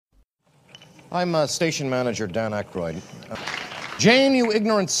I'm station manager Dan Aykroyd. Jane, you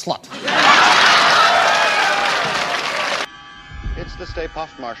ignorant slut. It's the Stay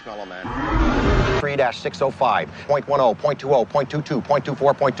Puft Marshmallow Man. 3-605, 0.10, 0.20, 0.22, 0.24,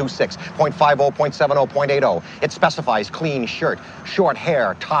 0.26, 0.50, 0.70, 0.80. It specifies clean shirt, short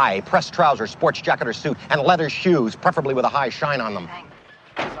hair, tie, pressed trousers, sports jacket or suit, and leather shoes, preferably with a high shine on them.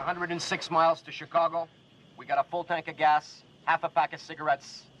 It's 106 miles to Chicago. We got a full tank of gas, half a pack of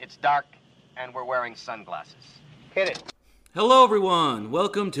cigarettes. It's dark, and we're wearing sunglasses. Hit it. Hello, everyone.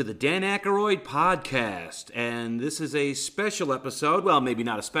 Welcome to the Dan Aykroyd podcast. And this is a special episode. Well, maybe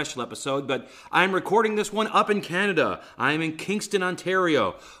not a special episode, but I'm recording this one up in Canada. I'm in Kingston,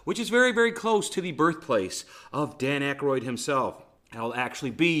 Ontario, which is very, very close to the birthplace of Dan Aykroyd himself. I'll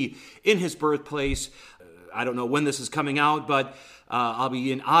actually be in his birthplace. I don't know when this is coming out, but I'll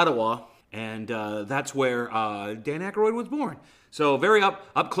be in Ottawa, and that's where Dan Aykroyd was born. So very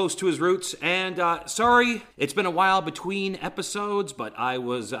up close to his roots, and sorry, it's been a while between episodes, but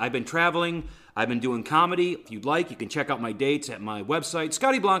I've been traveling, I've been doing comedy. If you'd like, you can check out my dates at my website,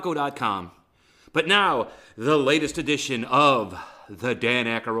 scottyblanco.com. But now, the latest edition of the Dan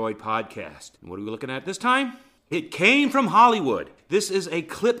Aykroyd podcast. And what are we looking at this time? It came from Hollywood. This is a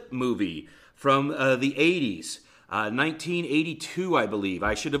clip movie from the 80s. 1982, I believe.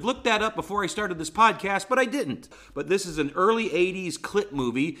 I should have looked that up before I started this podcast, but I didn't. But this is an early 80s clip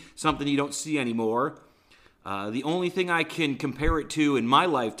movie, something you don't see anymore. The only thing I can compare it to in my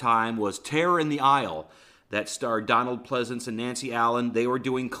lifetime was Terror in the Aisle, that starred Donald Pleasance and Nancy Allen. They were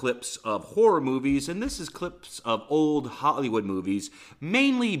doing clips of horror movies, and this is clips of old Hollywood movies,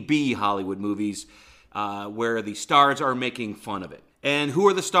 mainly B Hollywood movies, where the stars are making fun of it. And who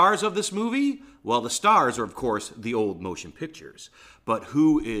are the stars of this movie? Well, the stars are, of course, the old motion pictures. But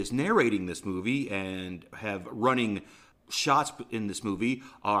who is narrating this movie and have running shots in this movie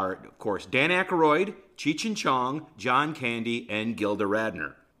are, of course, Dan Aykroyd, Cheech and Chong, John Candy, and Gilda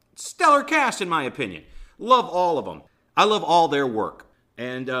Radner. Stellar cast, in my opinion. Love all of them. I love all their work.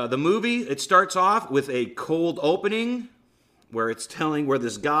 And the movie, it starts off with a cold opening where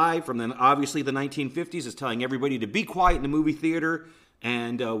this guy from obviously the 1950s is telling everybody to be quiet in the movie theater.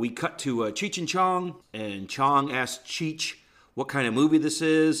 And we cut to Cheech and Chong asks Cheech what kind of movie this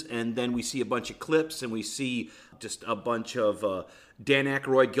is. And then we see a bunch of clips, and we see just a bunch of Dan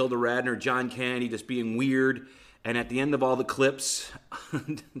Aykroyd, Gilda Radner, John Candy just being weird. And at the end of all the clips,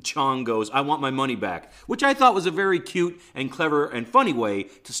 Chong goes, "I want my money back," which I thought was a very cute and clever and funny way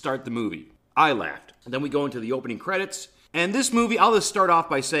to start the movie. I laughed. And then we go into the opening credits. And this movie, I'll just start off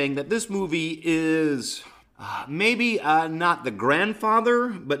by saying that this movie is maybe not the grandfather,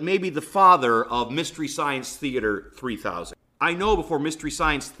 but maybe the father of Mystery Science Theater 3000. I know before Mystery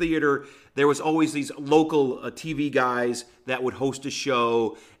Science Theater, there was always these local TV guys that would host a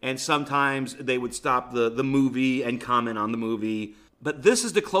show, and sometimes they would stop the movie and comment on the movie. But this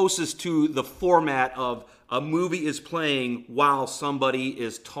is the closest to the format of a movie is playing while somebody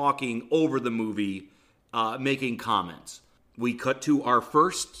is talking over the movie, making comments. We cut to our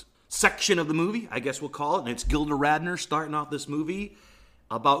first section of the movie, I guess we'll call it, and it's Gilda Radner starting off this movie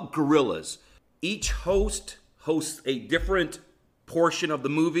about gorillas. Each host hosts a different portion of the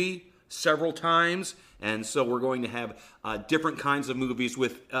movie several times, and so we're going to have different kinds of movies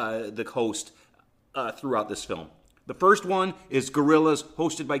with the host throughout this film. The first one is Gorillas,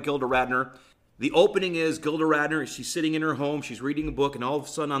 hosted by Gilda Radner. The opening is Gilda Radner, she's sitting in her home, she's reading a book, and all of a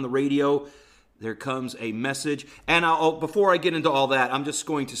sudden on the radio, there comes a message. And before I get into all that, I'm just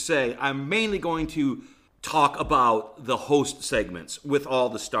going to say I'm mainly going to talk about the host segments with all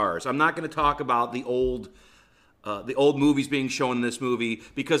the stars. I'm not going to talk about the old movies being shown in this movie,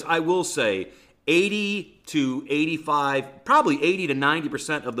 because I will say 80 to 85, probably 80 to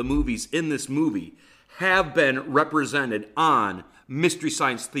 90% of the movies in this movie have been represented on Mystery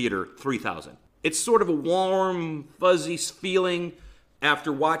Science Theater 3000. It's sort of a warm, fuzzy feeling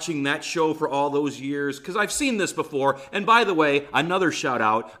after watching that show for all those years, because I've seen this before. And by the way, another shout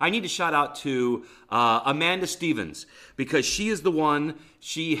out, I need to shout out to Amanda Stevens, because she is the one,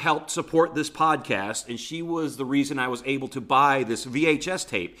 she helped support this podcast, and she was the reason I was able to buy this VHS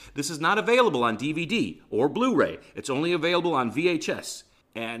tape. This is not available on DVD or Blu-ray. It's only available on VHS.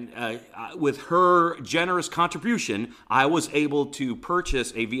 And with her generous contribution, I was able to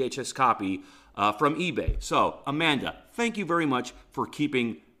purchase a VHS copy from eBay. So, Amanda, thank you very much for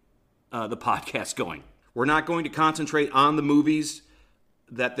keeping the podcast going. We're not going to concentrate on the movies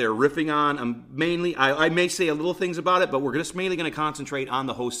that they're riffing on. I may say a little things about it, but we're just mainly going to concentrate on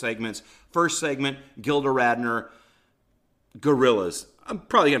the host segments. First segment, Gilda Radner, Gorillas. I'm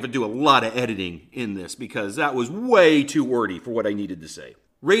probably going to have to do a lot of editing in this because that was way too wordy for what I needed to say.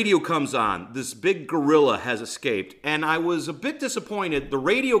 Radio comes on. This big gorilla has escaped, and I was a bit disappointed. The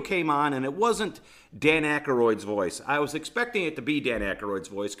radio came on, and it wasn't Dan Aykroyd's voice. I was expecting it to be Dan Aykroyd's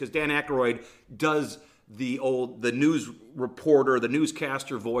voice, because Dan Aykroyd does the news reporter, the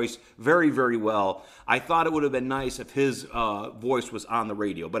newscaster voice very, very well. I thought it would have been nice if his voice was on the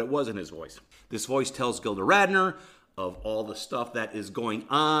radio, but it wasn't his voice. This voice tells Gilda Radner of all the stuff that is going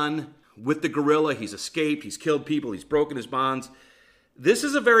on with the gorilla. He's escaped, he's killed people, he's broken his bonds. This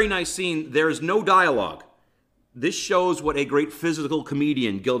is a very nice scene. There's no dialogue. This shows what a great physical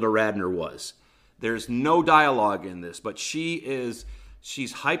comedian Gilda Radner was. There's no dialogue in this, but she's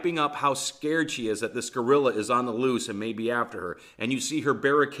hyping up how scared she is that this gorilla is on the loose and may be after her. And you see her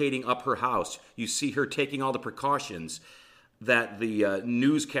barricading up her house. You see her taking all the precautions that the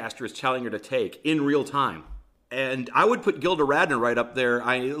newscaster is telling her to take in real time. And I would put Gilda Radner right up there.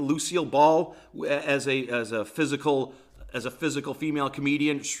 Lucille Ball as a physical female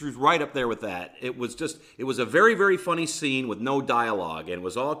comedian, she was right up there with that. It was a very, very funny scene with no dialogue, and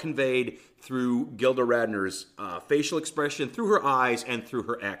was all conveyed through Gilda Radner's facial expression, through her eyes, and through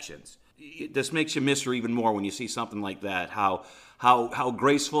her actions. This makes you miss her even more when you see something like that, how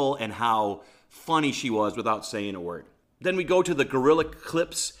graceful and how funny she was without saying a word. Then we go to the gorilla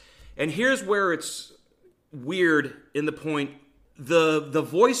clips, and here's where it's weird in the point. The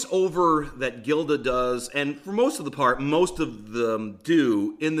voiceover that Gilda does, and for most of the part, most of them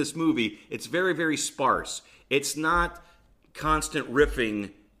do in this movie, it's very, very sparse. It's not constant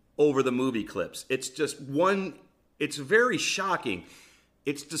riffing over the movie clips. It's just one, it's very shocking.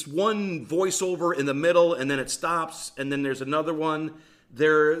 It's just one voiceover in the middle, and then it stops, and then there's another one.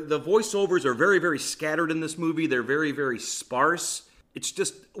 The voiceovers are very, very scattered in this movie. They're very, very sparse. It's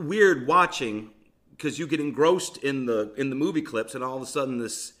just weird watching, because you get engrossed in the movie clips, and all of a sudden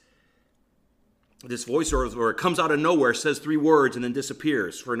this voiceover comes out of nowhere, says 3 words, and then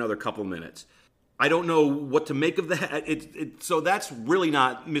disappears for another couple minutes. I don't know what to make of that. So that's really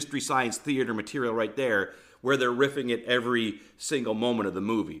not Mystery Science Theater material right there, where they're riffing at every single moment of the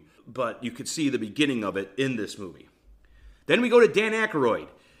movie. But you could see the beginning of it in this movie. Then we go to Dan Aykroyd.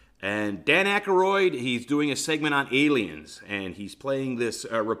 And Dan Aykroyd, he's doing a segment on aliens, and he's playing this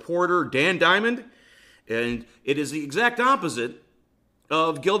reporter, Dan Diamond. And it is the exact opposite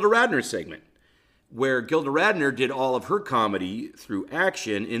of Gilda Radner's segment, where Gilda Radner did all of her comedy through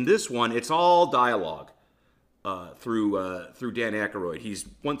action. In this one, it's all dialogue through Dan Aykroyd. He's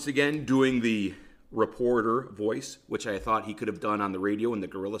once again doing the reporter voice, which I thought he could have done on the radio in the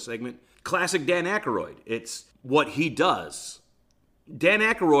gorilla segment. Classic Dan Aykroyd. It's what he does. Dan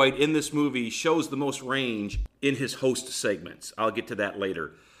Aykroyd in this movie shows the most range in his host segments. I'll get to that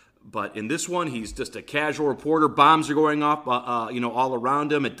later. But in this one, he's just a casual reporter. Bombs are going off, all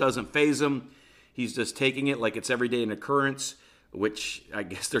around him. It doesn't faze him. He's just taking it like it's everyday an occurrence, which I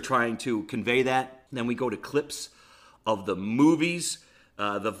guess they're trying to convey that. Then we go to clips of the movies.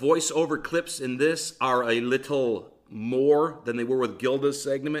 The voiceover clips in this are a little more than they were with Gilda's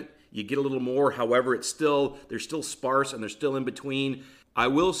segment. You get a little more. However, they're still sparse and they're still in between. I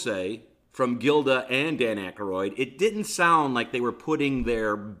will say, from Gilda and Dan Aykroyd, it didn't sound like they were putting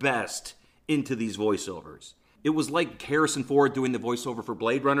their best into these voiceovers. It was like Harrison Ford doing the voiceover for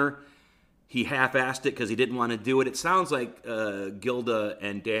Blade Runner. He half-assed it because he didn't want to do it. It sounds like Gilda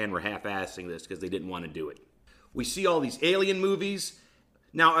and Dan were half-assing this because they didn't want to do it. We see all these alien movies.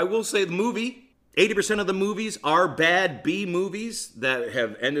 Now, I will say the movie, 80% of the movies are bad B movies that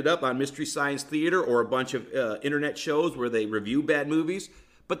have ended up on Mystery Science Theater or a bunch of internet shows where they review bad movies.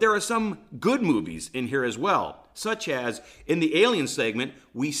 But there are some good movies in here as well, such as in the Alien segment,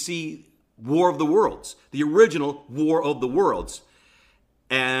 we see War of the Worlds, the original War of the Worlds.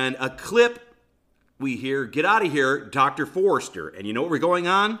 And a clip, we hear, "Get out of here, Dr. Forrester." And you know what we're going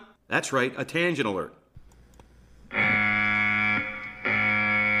on? That's right, a tangent alert.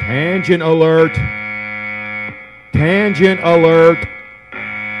 Tangent alert. Tangent alert.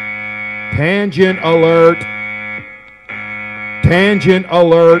 Tangent alert. Tangent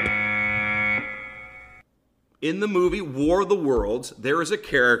alert. In the movie War of the Worlds, there is a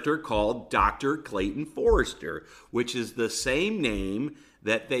character called Dr. Clayton Forrester, which is the same name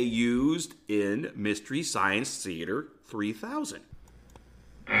that they used in Mystery Science Theater 3000.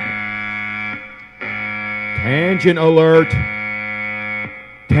 Tangent alert.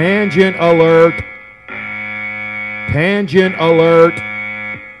 Tangent alert. Tangent alert.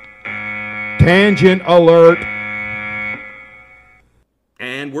 Tangent alert.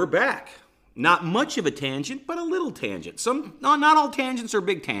 And we're back. Not much of a tangent, but a little tangent. Not all tangents are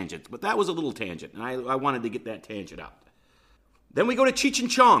big tangents, but that was a little tangent, and I wanted to get that tangent out. Then we go to Cheech and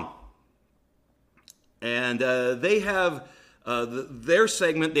Chong. And they have Their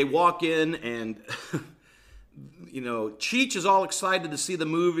segment, they walk in and, Cheech is all excited to see the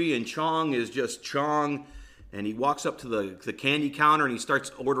movie, and Chong is just Chong. And he walks up to the candy counter and he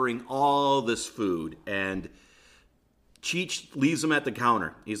starts ordering all this food. And Cheech leaves him at the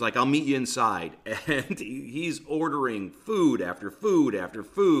counter. He's like, I'll meet you inside. And he's ordering food after food after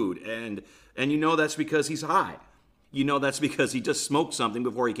food. And that's because he's high. That's because he just smoked something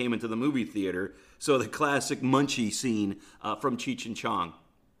before he came into the movie theater. So the classic munchie scene from Cheech and Chong.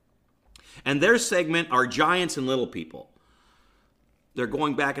 And their segment are giants and little people. They're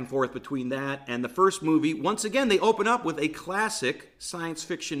going back and forth between that and the first movie. Once again, they open up with a classic science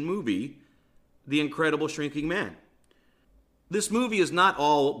fiction movie, The Incredible Shrinking Man. This movie is not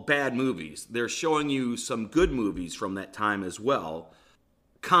all bad movies. They're showing you some good movies from that time as well.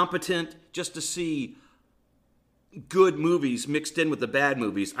 Competent, just to see good movies mixed in with the bad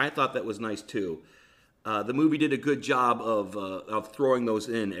movies. I thought that was nice too. The movie did a good job of throwing those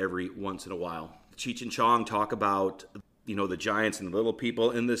in every once in a while. Cheech and Chong talk about the giants and the little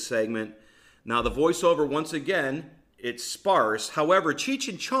people in this segment. Now, the voiceover, once again, it's sparse. However, Cheech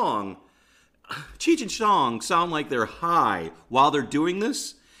and Chong sound like they're high while they're doing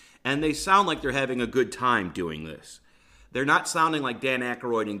this, and they sound like they're having a good time doing this. They're not sounding like Dan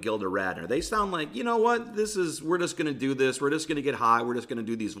Aykroyd and Gilda Radner. They sound like, you know what, we're just going to do this. We're just going to get high. We're just going to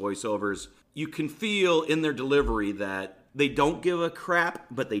do these voiceovers. You can feel in their delivery that they don't give a crap,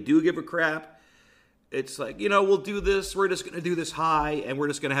 but they do give a crap. It's like, we'll do this, we're just going to do this high, and we're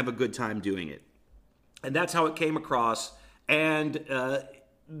just going to have a good time doing it. And that's how it came across, and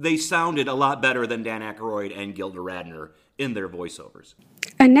they sounded a lot better than Dan Aykroyd and Gilda Radner in their voiceovers.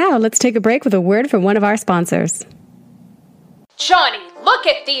 And now let's take a break with a word from one of our sponsors. Johnny, look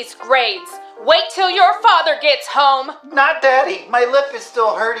at these grades. Wait till your father gets home. Not Daddy. My lip is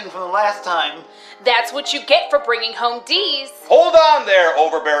still hurting from the last time. That's what you get for bringing home D's. Hold on there,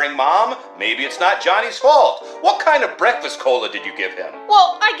 overbearing mom. Maybe it's not Johnny's fault. What kind of breakfast cola did you give him?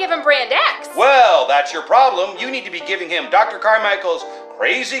 Well, I give him brand X. Well, that's your problem. You need to be giving him Dr. Carmichael's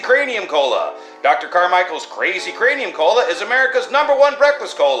Crazy Cranium Cola. Dr. Carmichael's Crazy Cranium Cola is America's #1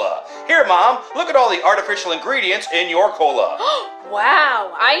 breakfast cola. Here, Mom, look at all the artificial ingredients in your cola.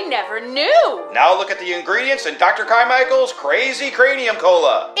 Wow, I never knew. Now look at the ingredients in Dr. Carmichael's Crazy Cranium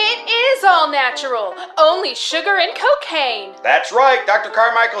Cola. It is all natural, only sugar and cocaine. That's right, Dr.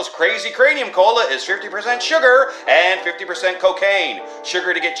 Carmichael's Crazy Cranium Cola is 50% sugar and 50% cocaine.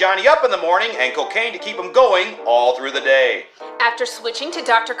 Sugar to get Johnny up in the morning and cocaine to keep him going all through the day. After switching to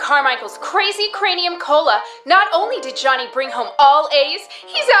Dr. Carmichael's Crazy Cranium Cola, not only did Johnny bring home all A's,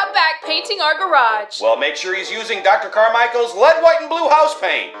 he's out back painting our garage. Well, make sure he's using Dr. Carmichael's Lead, White, and Blue house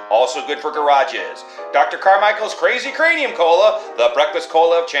paint. Also good for garages. Dr. Carmichael's Crazy Cranium Cola, the breakfast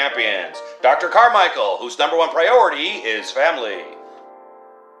cola of champions. Dr. Carmichael, whose #1 priority is family.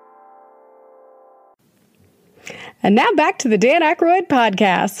 And now back to the Dan Aykroyd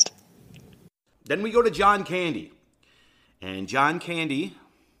podcast. Then we go to John Candy. And John Candy,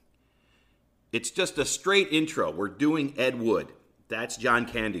 it's just a straight intro. We're doing Ed Wood. That's John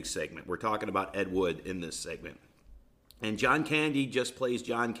Candy's segment. We're talking about Ed Wood in this segment. And John Candy just plays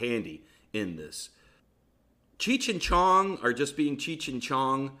John Candy in this. Cheech and Chong are just being Cheech and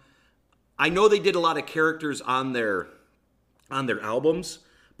Chong. I know they did a lot of characters on their albums,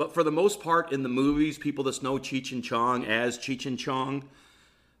 but for the most part in the movies, people just know Cheech and Chong as Cheech and Chong.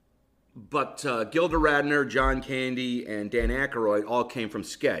 But Gilda Radner, John Candy, and Dan Aykroyd all came from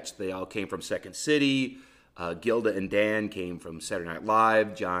sketch. They all came from Second City. Gilda and Dan came from Saturday Night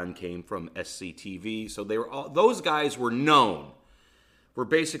Live. John came from SCTV. So they were all, those guys were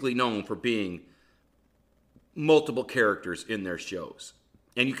basically known for being multiple characters in their shows.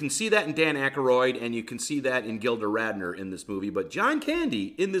 And you can see that in Dan Aykroyd, and you can see that in Gilda Radner in this movie. But John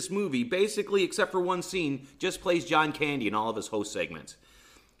Candy in this movie, basically, except for one scene, just plays John Candy in all of his host segments.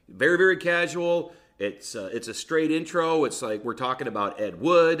 Very, very casual. It's a straight intro. It's like we're talking about Ed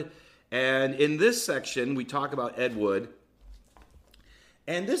Wood. And in this section, we talk about Ed Wood.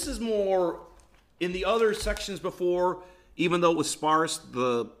 And this is more, in the other sections before, even though it was sparse,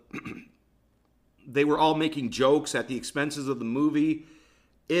 they were all making jokes at the expenses of the movie.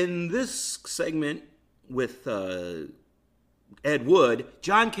 In this segment with Ed Wood,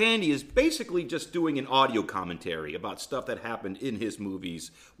 John Candy is basically just doing an audio commentary about stuff that happened in his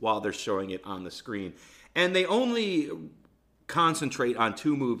movies while they're showing it on the screen. And they only concentrate on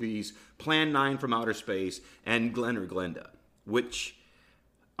two movies, Plan 9 from Outer Space and Glen or Glenda, which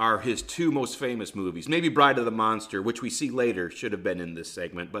are his two most famous movies. Maybe Bride of the Monster, which we see later, should have been in this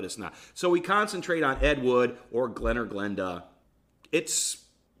segment, but it's not. So we concentrate on Ed Wood or Glen or Glenda. It's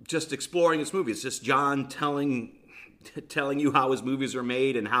just exploring this movie. It's just John telling telling you how his movies are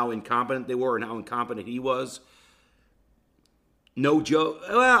made and how incompetent they were and how incompetent he was. No joke.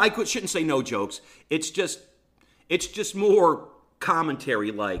 Well, shouldn't say no jokes. It's just more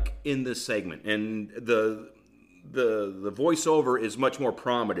commentary like in this segment, and the voiceover is much more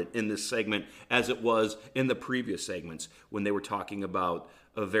prominent in this segment as it was in the previous segments when they were talking about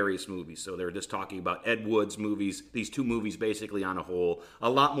various movies. So they were just talking about Ed Wood's movies, these two movies basically on a whole. A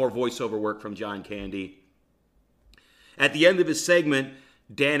lot more voiceover work from John Candy. At the end of his segment,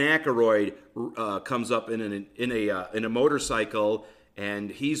 Dan Aykroyd comes up in a motorcycle, and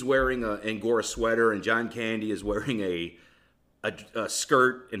he's wearing an Angora sweater, and John Candy is wearing a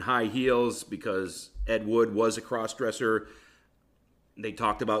skirt and high heels because Ed Wood was a cross-dresser. They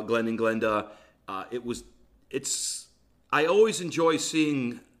talked about Glenn and Glenda. I always enjoy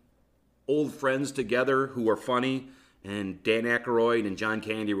seeing old friends together who are funny, and Dan Aykroyd and John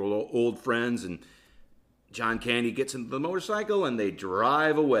Candy were old friends, and John Candy gets into the motorcycle and they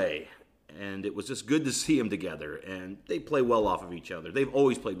drive away. And it was just good to see them together, and they play well off of each other. They've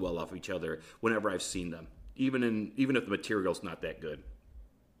always played well off of each other whenever I've seen them, even if the material's not that good.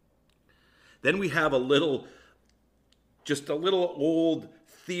 Then we have a little old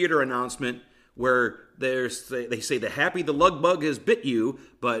theater announcement where they say the happy the lug bug has bit you,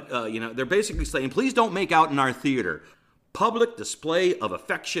 but they're basically saying, please don't make out in our theater. Public display of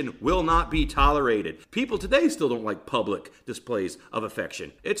affection will not be tolerated. People today still don't like public displays of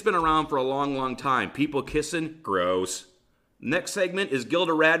affection. It's been around for a long, long time. People kissing, gross. Next segment is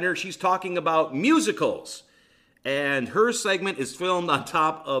Gilda Radner. She's talking about musicals. And her segment is filmed on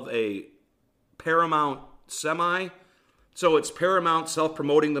top of a Paramount semi. So it's Paramount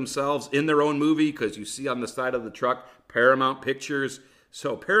self-promoting themselves in their own movie, because you see on the side of the truck, Paramount Pictures.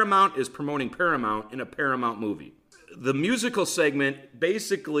 So Paramount is promoting Paramount in a Paramount movie. The musical segment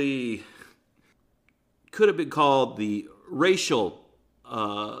basically could have been called the racial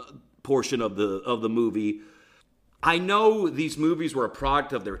portion of the movie. I know these movies were a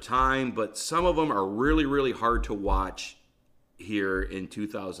product of their time, but some of them are really, really hard to watch here in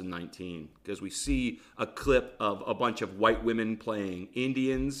 2019, because we see a clip of a bunch of white women playing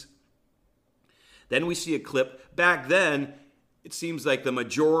Indians. Then we see a clip. Back then, it seems like the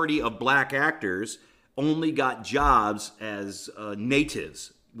majority of black actors only got jobs as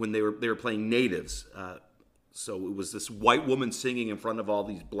natives when they were playing natives. So it was this white woman singing in front of all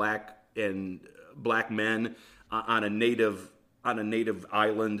these black men on a native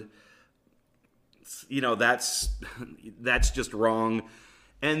island. You know, that's just wrong.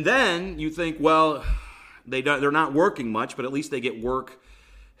 And then you think, well, they're not working much, but at least they get work.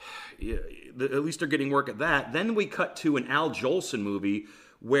 At least they're getting work at that. Then we cut to an Al Jolson movie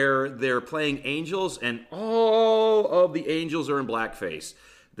where they're playing angels, and all of the angels are in blackface.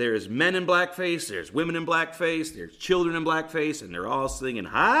 There's men in blackface, there's women in blackface, there's children in blackface, and they're all singing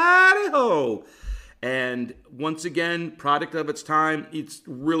 "Hi-de-ho!" And once again, product of its time. It's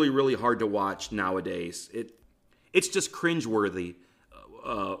really, really hard to watch nowadays. It's just cringeworthy,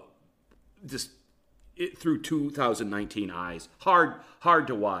 through 2019 eyes. Hard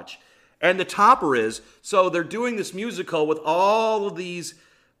to watch. And the topper is, so they're doing this musical with all of these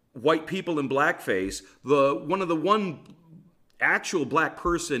white people in blackface. One actual black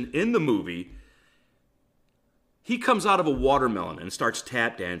person in the movie, he comes out of a watermelon and starts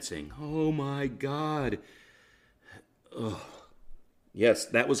tap dancing. Oh my God. Ugh. Yes,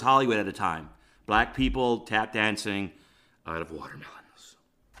 that was Hollywood at a time. Black people tap dancing out of watermelons.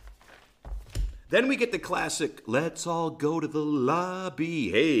 Then we get the classic, let's all go to the lobby.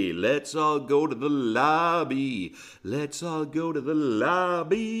 Hey, let's all go to the lobby. Let's all go to the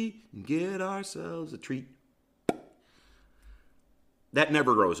lobby and get ourselves a treat. That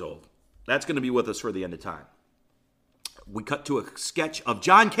never grows old. That's going to be with us for the end of time. We cut to a sketch of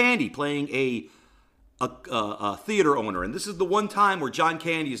John Candy playing a theater owner. And this is the one time where John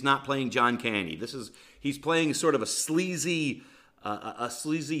Candy is not playing John Candy. He's playing sort of a sleazy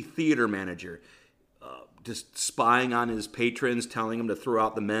theater manager. Just spying on his patrons, telling them to throw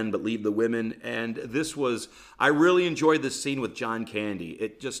out the men but leave the women. And I really enjoyed this scene with John Candy.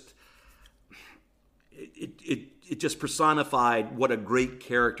 It just personified what a great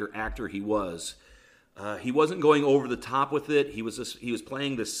character actor he was. He wasn't going over the top with it. He was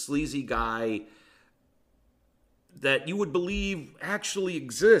playing this sleazy guy that you would believe actually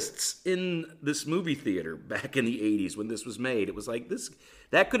exists in this movie theater back in the 80s when this was made. It was like this.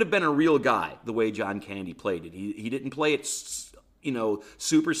 That could have been a real guy, the way John Candy played it. He didn't play it,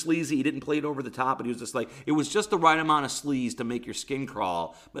 super sleazy. He didn't play it over the top, but he was just like, it was just the right amount of sleaze to make your skin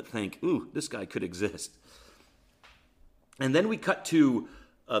crawl, but think, ooh, this guy could exist. And then we cut to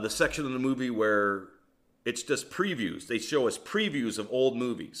the section of the movie where It's just previews. They show us previews of old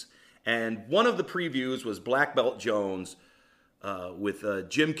movies. And one of the previews was Black Belt Jones with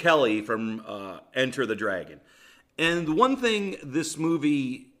Jim Kelly from Enter the Dragon. And the one thing this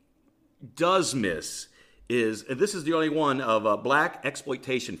movie does miss is, and this is the only one of black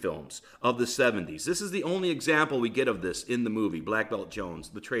exploitation films of the 70s. This is the only example we get of this in the movie, Black Belt Jones,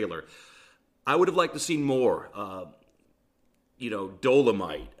 the trailer. I would have liked to see more,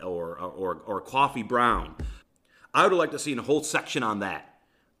 Dolomite or Coffee Brown. I would have liked to see a whole section on that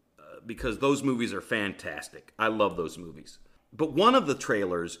because those movies are fantastic. I love those movies. But one of the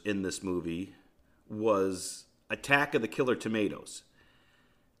trailers in this movie was Attack of the Killer Tomatoes.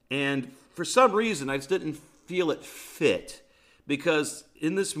 And for some reason, I just didn't feel it fit because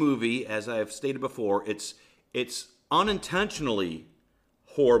in this movie, as I've stated before, it's unintentionally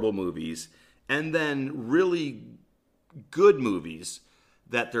horrible movies and then really good movies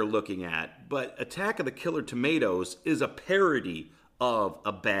that they're looking at. But Attack of the Killer Tomatoes is a parody of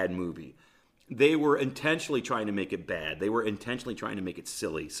a bad movie. They were intentionally trying to make it bad. They were intentionally trying to make it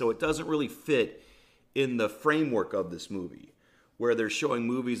silly. So it doesn't really fit in the framework of this movie, where they're showing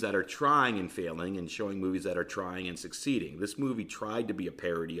movies that are trying and failing and showing movies that are trying and succeeding. This movie tried to be a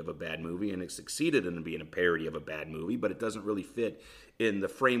parody of a bad movie, and it succeeded in being a parody of a bad movie, but it doesn't really fit in the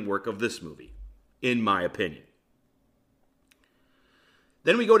framework of this movie, in my opinion.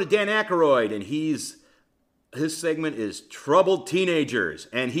 Then we go to Dan Aykroyd, and his segment is Troubled Teenagers,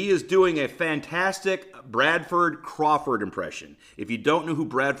 and he is doing a fantastic Bradford Crawford impression. If you don't know who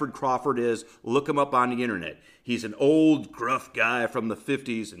Bradford Crawford is, look him up on the internet. He's an old, gruff guy from the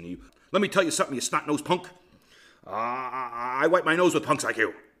 50s, and let me tell you something, you snot-nosed punk. I wipe my nose with punks like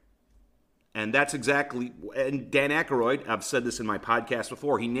you. And that's exactly, and Dan Aykroyd, I've said this in my podcast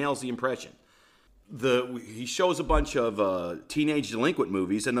before, he nails the impression. He shows a bunch of teenage delinquent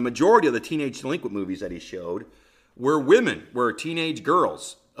movies, and the majority of the teenage delinquent movies that he showed were teenage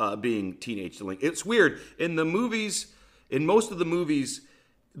girls being teenage delinquent. It's weird. In most of the movies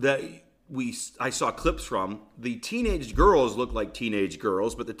that I saw clips from, the teenage girls look like teenage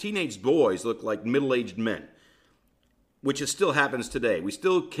girls, but the teenage boys look like middle-aged men, which still happens today. We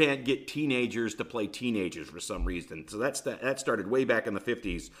still can't get teenagers to play teenagers for some reason. So that started way back in the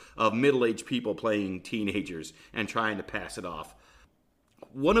 50s of middle-aged people playing teenagers and trying to pass it off.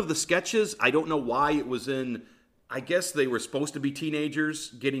 One of the sketches, I don't know why it was in, I guess they were supposed to be teenagers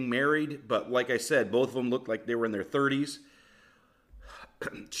getting married, but like I said, both of them looked like they were in their 30s.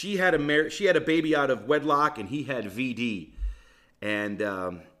 She had a baby out of wedlock, and he had VD. And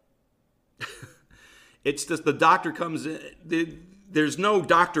it's just the doctor comes in. There's no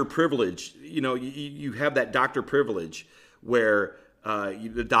doctor privilege. You have that doctor privilege where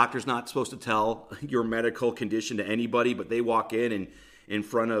the doctor's not supposed to tell your medical condition to anybody, but they walk in and in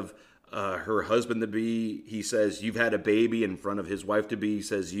front of her husband-to-be, he says, "You've had a baby." In front of his wife-to-be, he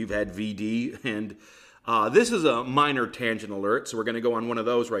says, "You've had VD." And this is a minor tangent alert, so we're going to go on one of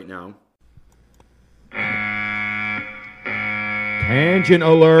those right now. Tangent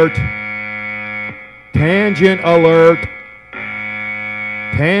alert. Tangent alert.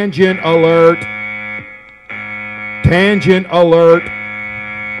 Tangent alert. Tangent alert.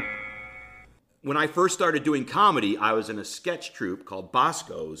 When I first started doing comedy, I was in a sketch troupe called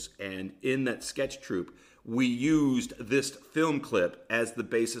Bosco's, and in that sketch troupe, we used this film clip as the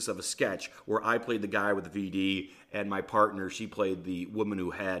basis of a sketch where I played the guy with the VD, and my partner, she played the woman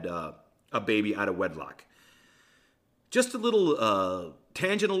who had a baby out of wedlock. Just a little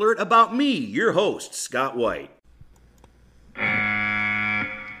tangent alert about me, your host, Scott White.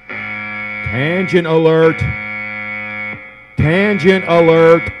 Tangent alert. Tangent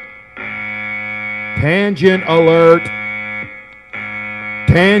alert. Tangent alert.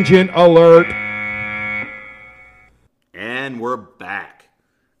 Tangent alert. And we're back.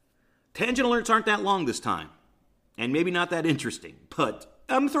 Tangent alerts aren't that long this time. And maybe not that interesting. But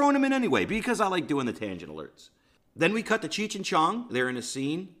I'm throwing them in anyway because I like doing the tangent alerts. Then we cut to Cheech and Chong. They're in a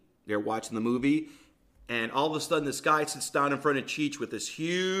scene. They're watching the movie. And all of a sudden, this guy sits down in front of Cheech with this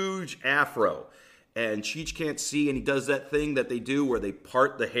huge afro. And Cheech can't see, and he does that thing that they do where they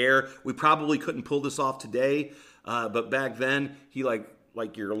part the hair. We probably couldn't pull this off today. But back then, he like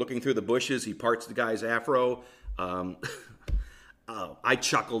you're looking through the bushes, he parts the guy's afro. I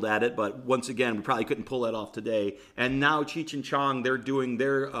chuckled at it, but once again, we probably couldn't pull that off today. And now Cheech and Chong, they're doing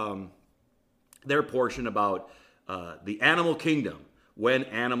their portion about the animal kingdom, when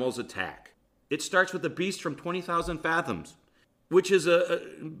animals attack. It starts with the beast from 20,000 Fathoms, which is a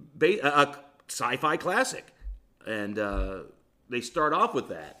sci-fi classic. And they start off with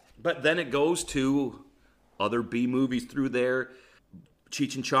that. But then it goes to other B movies through there.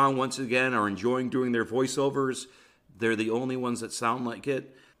 Cheech and Chong, once again, are enjoying doing their voiceovers. They're the only ones that sound like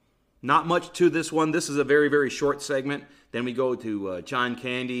it. Not much to this one. This is a very, very short segment. Then we go to John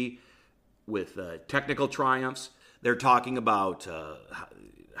Candy with technical triumphs. They're talking about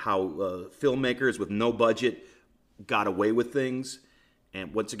how filmmakers with no budget got away with things.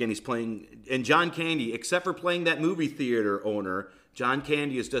 And once again, he's playing... And John Candy, except for playing that movie theater owner, John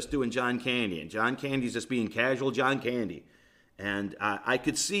Candy is just doing John Candy. And John Candy's just being casual John Candy. And I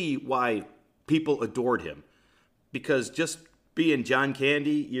could see why people adored him. Because just being John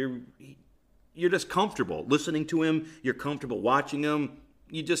Candy, you're just comfortable. Listening to him, you're comfortable watching him.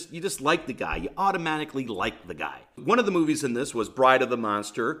 You just like the guy. You automatically like the guy. One of the movies in this was Bride of the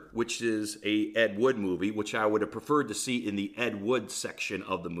Monster, which is a Ed Wood movie, which I would have preferred to see in the Ed Wood section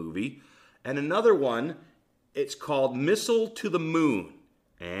of the movie. And another one, it's called Missile to the Moon.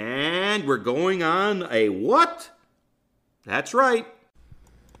 And we're going on a what? That's right.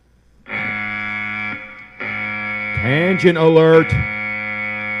 Tangent alert.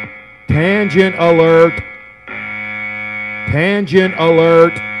 Tangent alert. Tangent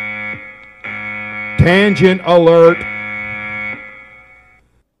alert. Tangent alert.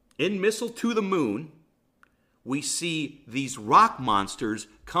 In Missile to the Moon, we see these rock monsters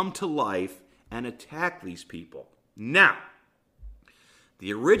come to life and attack these people. Now,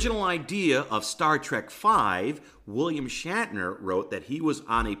 the original idea of Star Trek V, William Shatner wrote that he was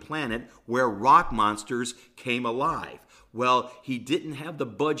on a planet where rock monsters came alive. Well, he didn't have the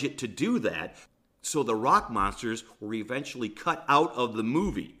budget to do that, so the rock monsters were eventually cut out of the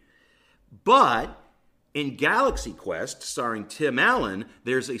movie. But in Galaxy Quest, starring Tim Allen,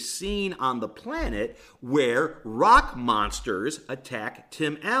 there's a scene on the planet where rock monsters attack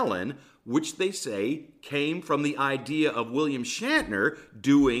Tim Allen, which they say came from the idea of William Shatner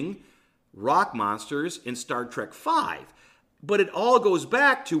doing rock monsters in Star Trek V. But it all goes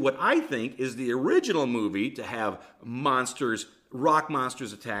back to what I think is the original movie to have monsters, rock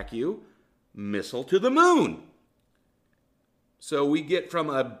monsters attack you, Missile to the Moon. So we get from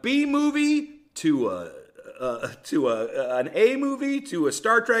a B movie to an A movie to a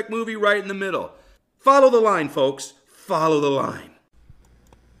Star Trek movie right in the middle. Follow the line, folks. Follow the line.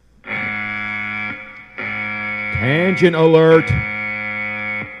 Tangent alert.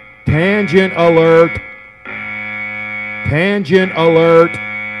 Tangent alert. Tangent alert.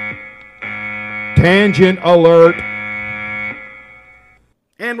 Tangent alert.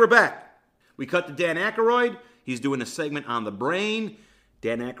 And we're back. We cut to Dan Aykroyd. He's doing a segment on the brain.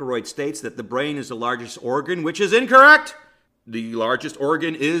 Dan Aykroyd states that the brain is the largest organ, which is incorrect. The largest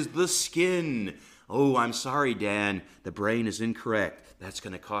organ is the skin. Oh, I'm sorry, Dan. The brain is incorrect. That's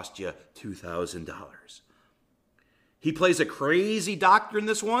going to cost you $2,000. He plays a crazy doctor in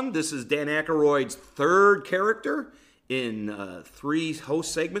this one. This is Dan Aykroyd's third character in 3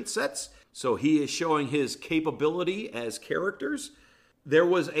 host segment sets. So he is showing his capability as characters. There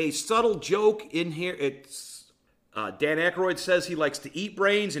was a subtle joke in here. It's Dan Aykroyd says he likes to eat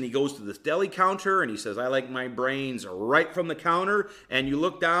brains, and he goes to this deli counter, and he says, I like my brains right from the counter. And you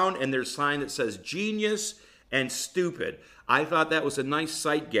look down, and there's a sign that says genius and stupid. I thought that was a nice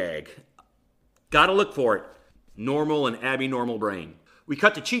sight gag. Gotta look for it. Normal and abnormal brain. We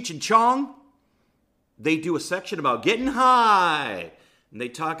cut to Cheech and Chong. They do a section about getting high. And they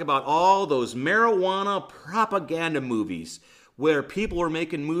talk about all those marijuana propaganda movies where people were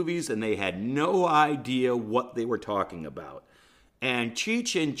making movies and they had no idea what they were talking about. And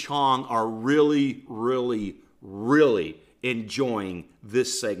Cheech and Chong are really, really, really enjoying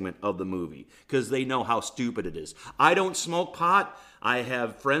this segment of the movie because they know how stupid it is. I don't smoke pot. I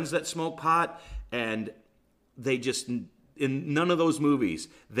have friends that smoke pot, and they just, in none of those movies,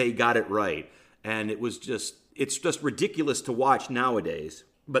 they got it right. And it's just ridiculous to watch nowadays.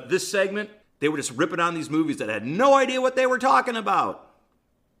 But this segment, they were just ripping on these movies that had no idea what they were talking about.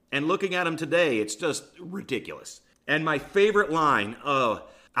 And looking at them today, it's just ridiculous. And my favorite line,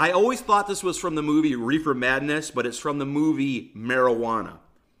 I always thought this was from the movie Reefer Madness, but it's from the movie Marijuana,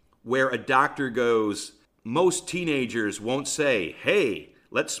 where a doctor goes, most teenagers won't say, hey,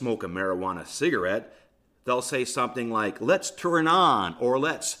 let's smoke a marijuana cigarette. They'll say something like, let's turn on, or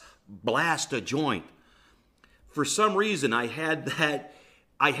let's blast a joint. For some reason, I had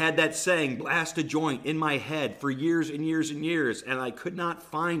that saying, blast a joint, in my head for years and years and years, and I could not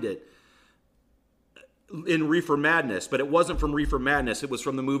find it in Reefer Madness. But it wasn't from Reefer Madness. It was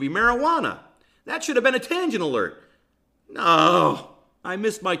from the movie Marijuana. That should have been a tangent alert. No, I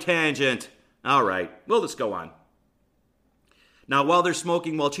missed my tangent. All right, well, let's go on. Now, while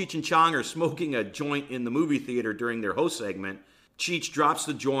Cheech and Chong are smoking a joint in the movie theater during their host segment, Cheech drops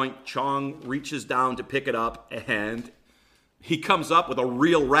the joint, Chong reaches down to pick it up, and he comes up with a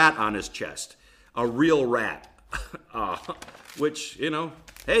real rat on his chest. A real rat. Which,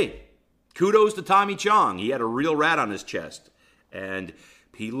 hey, kudos to Tommy Chong. He had a real rat on his chest. And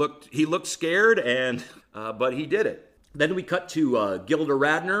he looked scared, and but he did it. Then we cut to Gilda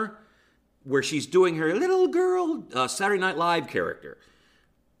Radner, where she's doing her little girl Saturday Night Live character.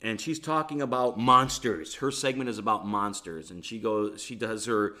 And she's talking about monsters. Her segment is about monsters. And she does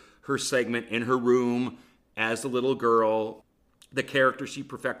her segment in her room as the little girl, the character she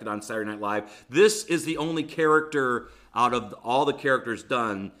perfected on Saturday Night Live. This is the only character out of all the characters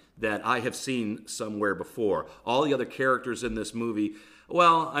done that I have seen somewhere before. All the other characters in this movie,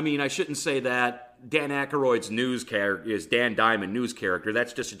 well, I mean, I shouldn't say that. Dan Aykroyd's news character is Dan Diamond news character.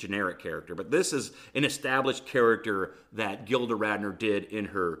 That's just a generic character. But this is an established character that Gilda Radner did in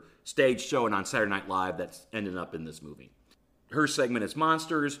her stage show and on Saturday Night Live that's ended up in this movie. Her segment is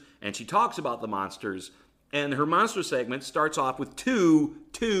monsters, and she talks about the monsters. And her monster segment starts off with two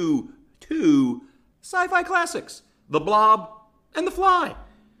sci-fi classics, The Blob and The Fly.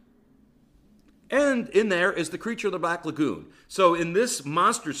 And in there is The Creature of the Black Lagoon. So in this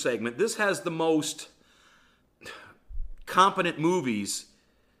monster segment, this has the most competent movies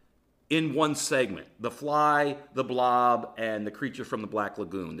in one segment. The Fly, The Blob, and The Creature from the Black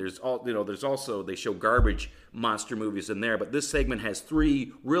Lagoon. There's also, they show garbage monster movies in there, but this segment has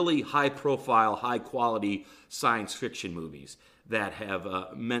 3 really high-profile, high-quality science fiction movies that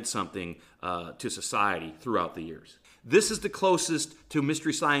have meant something to society throughout the years. This is the closest to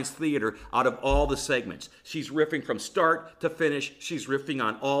Mystery Science Theater out of all the segments. She's riffing from start to finish. She's riffing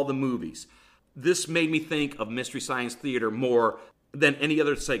on all the movies. This made me think of Mystery Science Theater more than any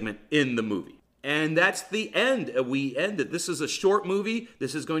other segment in the movie. And that's the end. We ended. This is a short movie.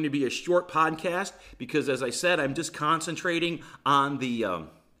 This is going to be a short podcast because, as I said, I'm just concentrating on the,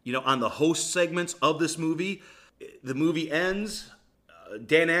 on the host segments of this movie. The movie ends.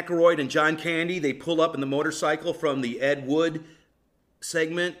 Dan Aykroyd and John Candy, they pull up in the motorcycle from the Ed Wood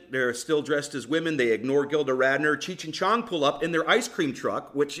segment. They're still dressed as women. They ignore Gilda Radner. Cheech and Chong pull up in their ice cream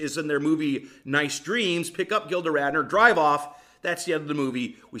truck, which is in their movie Nice Dreams, pick up Gilda Radner, drive off. That's the end of the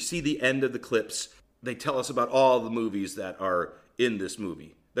movie. We see the end of the clips. They tell us about all the movies that are in this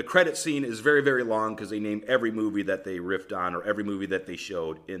movie. The credit scene is very, very long because they name every movie that they riffed on or every movie that they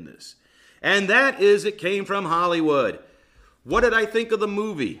showed in this. And that is It Came From Hollywood. What did I think of the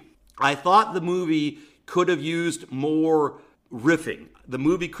movie? I thought the movie could have used more riffing. The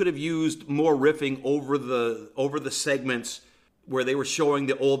movie could have used more riffing over the segments where they were showing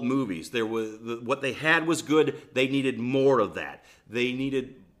the old movies. What they had was good. They needed more of that. They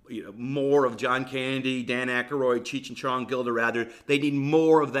needed more of John Candy, Dan Aykroyd, Cheech and Chong, Gilda Radner. They need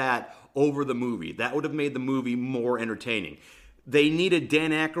more of that over the movie. That would have made the movie more entertaining. They needed Dan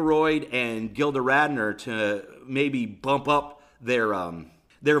Aykroyd and Gilda Radner to maybe bump up their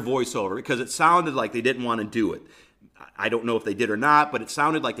voiceover because it sounded like they didn't want to do it. I don't know if they did or not, but it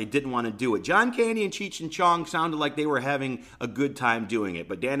sounded like they didn't want to do it. John Candy and Cheech and Chong sounded like they were having a good time doing it,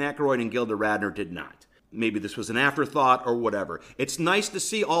 but Dan Aykroyd and Gilda Radner did not. Maybe this was an afterthought or whatever. It's nice to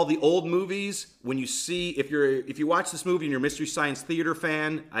see all the old movies. When you see, if you watch this movie and you're a Mystery Science Theater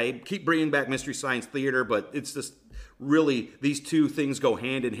fan, I keep bringing back Mystery Science Theater, but it's just really, these two things go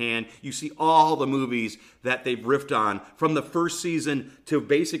hand in hand. You see all the movies that they've riffed on from the first season to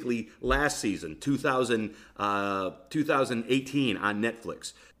basically last season, 2018 on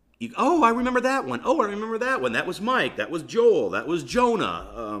Netflix. I remember that one. Oh, I remember that one. That was Mike. That was Joel. That was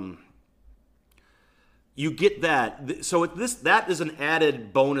Jonah. You get that. So that is an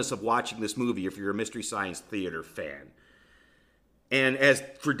added bonus of watching this movie if you're a Mystery Science Theater fan. And as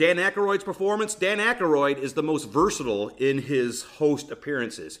for Dan Aykroyd's performance, Dan Aykroyd is the most versatile in his host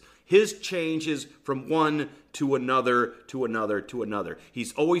appearances. His changes from one to another to another to another.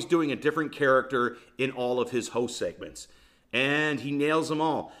 He's always doing a different character in all of his host segments. And he nails them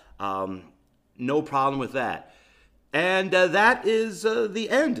all. No problem with that. And that is the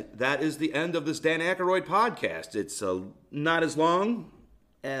end. That is the end of this Dan Aykroyd podcast. It's not as long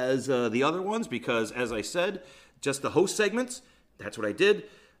as the other ones because, as I said, just the host segments. That's what I did.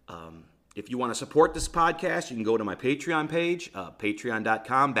 If you want to support this podcast, you can go to my Patreon page,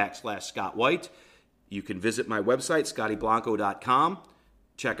 patreon.com/Scott White. You can visit my website, scottyblanco.com.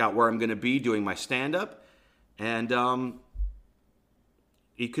 Check out where I'm going to be doing my stand-up. And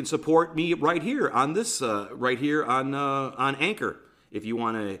you can support me right here on this, on Anchor. If you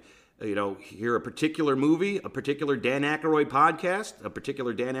want to, hear a particular movie, a particular Dan Aykroyd podcast, a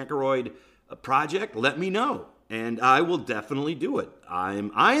particular Dan Aykroyd project, let me know. And I will definitely do it. I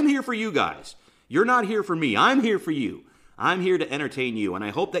am here for you guys. You're not here for me. I'm here for you. I'm here to entertain you. And I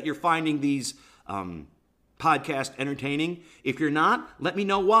hope that you're finding these podcast entertaining? If you're not, let me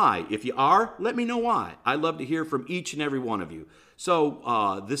know why. If you are, let me know why. I love to hear from each and every one of you.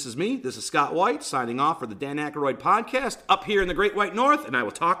 So this is me. This is Scott White signing off for the Dan Aykroyd podcast up here in the Great White North, and I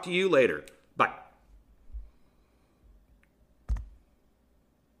will talk to you later. Bye.